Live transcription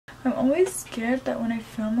I'm always scared that when I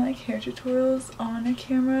film like hair tutorials on a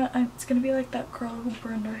camera, it's gonna be like that girl who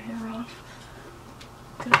burned her hair off.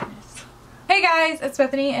 Goodness. Hey guys, it's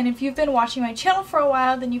Bethany, and if you've been watching my channel for a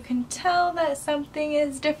while, then you can tell that something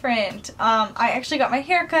is different. I actually got my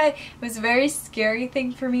hair cut. It was a very scary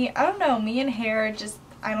thing for me. I don't know, me and hair just,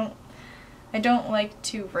 I don't like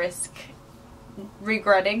to risk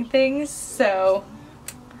regretting things, so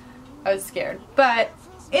I was scared. But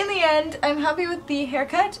in the end, I'm happy with the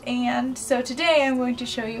haircut, and so today I'm going to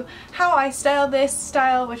show you how I style this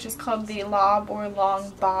style, which is called the lob or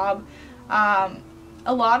long bob.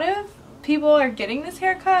 A lot of people are getting this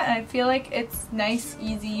haircut, and I feel like it's nice,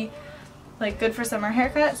 easy, like good for summer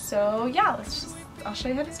haircut. So yeah, I'll show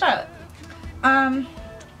you how to style it.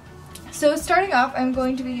 So starting off, I'm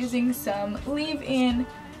going to be using some leave-in,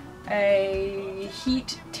 a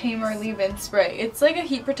heat tamer leave-in spray. It's like a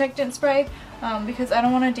heat protectant spray because I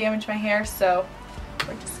don't want to damage my hair, so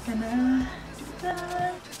we're just gonna do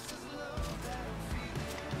that.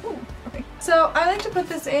 Ooh, okay. So I like to put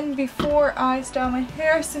this in before I style my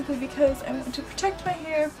hair simply because I want to protect my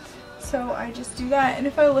hair, so I just do that. And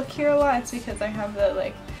if I look here a lot, it's because I have the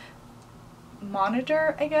like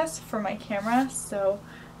monitor, I guess, for my camera, so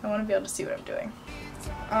I want to be able to see what I'm doing.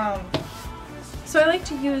 So I like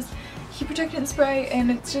to use heat protectant spray,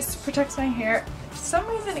 and it just protects my hair. For some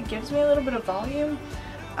reason it gives me a little bit of volume.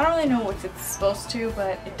 I don't really know if it's supposed to,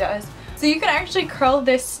 but it does. So you can actually curl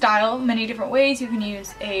this style many different ways. You can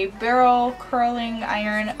use a barrel curling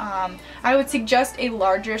iron. I would suggest a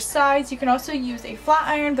larger size. You can also use a flat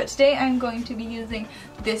iron, but today I'm going to be using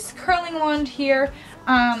this curling wand here.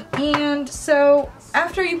 And so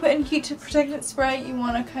after you put in heat protectant spray, you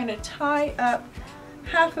want to kind of tie up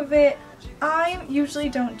half of it. I usually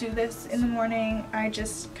don't do this in the morning. I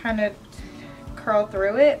just kind of curl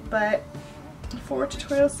through it, but for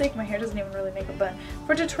tutorial's sake, my hair doesn't even really make a bun.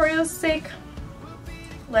 For tutorial's sake,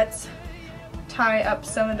 let's tie up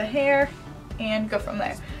some of the hair and go from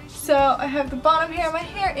there. So I have the bottom hair. My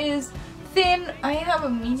hair is thin. I have a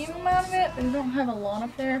medium amount of it. I don't have a lot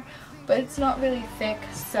of hair, but it's not really thick,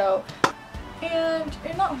 so, and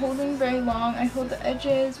you're not holding very long. I hold the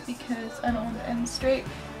edges because I don't want the ends straight,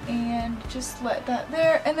 and just let that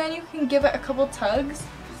there, and then you can give it a couple tugs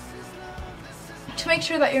to make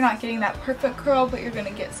sure that you're not getting that perfect curl, but you're going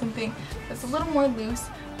to get something that's a little more loose.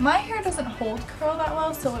 My hair doesn't hold curl that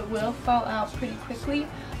well, so it will fall out pretty quickly.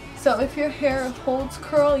 So if your hair holds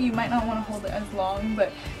curl, you might not want to hold it as long,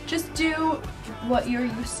 but just do what you're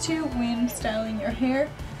used to when styling your hair.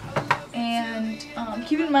 And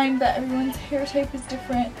keep in mind that everyone's hair type is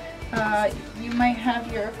different. You might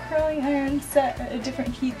have your curling iron set at a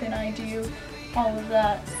different heat than I do, all of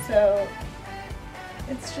that, so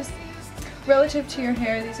it's just relative to your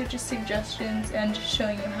hair. These are just suggestions and just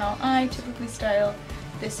showing you how I typically style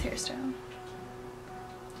this hairstyle.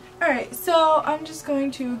 Alright, so I'm just going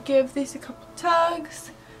to give this a couple tugs,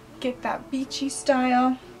 get that beachy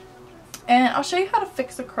style, and I'll show you how to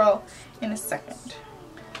fix a curl in a second.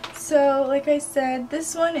 So like I said,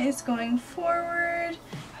 this one is going forward,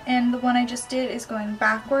 and the one I just did is going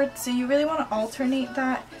backwards, so you really want to alternate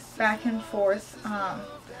that back and forth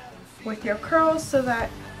with your curls so that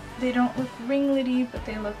they don't look ringlety, but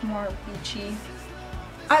they look more beachy.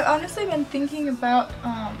 I've honestly been thinking about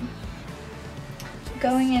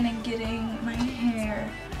going in and getting my hair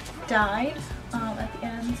dyed at the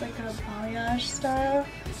ends, like a balayage style.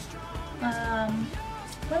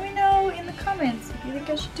 Let me know in the comments if you think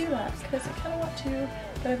I should do that, because I kind of want to,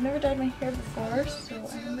 but I've never dyed my hair before, so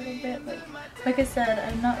I'm a little bit like I said,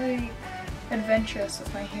 I'm not really adventurous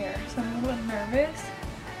with my hair, so I'm a little nervous,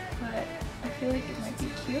 but I feel like it might be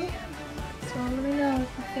cute, so let me know if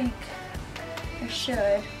you think I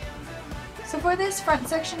should. So for this front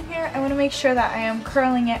section here, I want to make sure that I am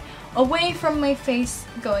curling it away from my face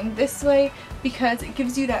going this way, because it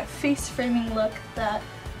gives you that face framing look that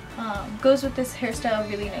goes with this hairstyle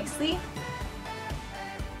really nicely.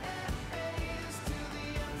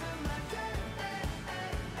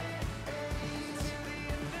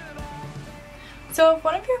 So if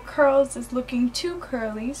one of your curls is looking too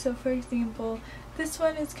curly, so for example this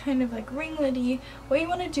one is kind of like ringlety, what you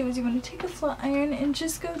want to do is you want to take a flat iron and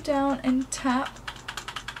just go down and tap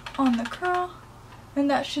on the curl,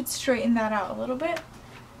 and that should straighten that out a little bit.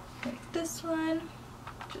 Like this one,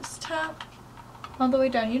 just tap all the way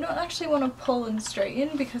down. You don't actually want to pull and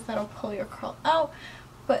straighten because that'll pull your curl out,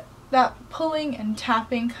 but that pulling and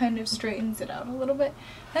tapping kind of straightens it out a little bit.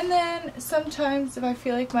 And then sometimes if I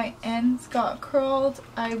feel like my ends got curled,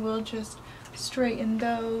 I will just straighten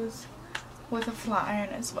those with a flat iron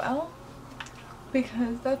as well.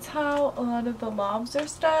 because that's how a lot of the lobs are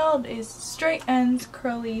styled, is straight ends,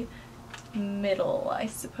 curly middle, I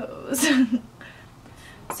suppose.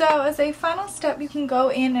 So as a final step, you can go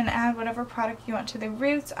in and add whatever product you want to the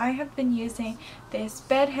roots. I have been using this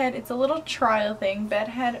bedhead, it's a little trial thing,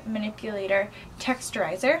 bedhead manipulator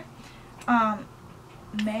texturizer.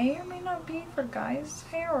 May or may not be for guys'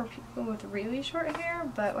 hair or people with really short hair,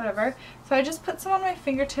 but whatever. So I just put some on my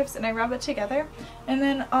fingertips and I rub it together, and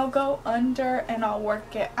then I'll go under and I'll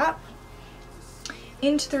work it up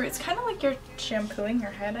into the roots, kind of like you're shampooing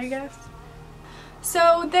your head, I guess.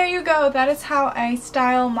 So there you go, that is how I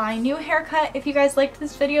style my new haircut. If you guys liked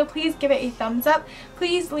this video, please give it a thumbs up.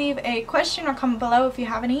 Please leave a question or comment below if you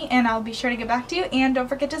have any, and I'll be sure to get back to you. And don't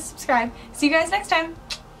forget to subscribe. See you guys next time.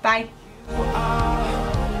 Bye.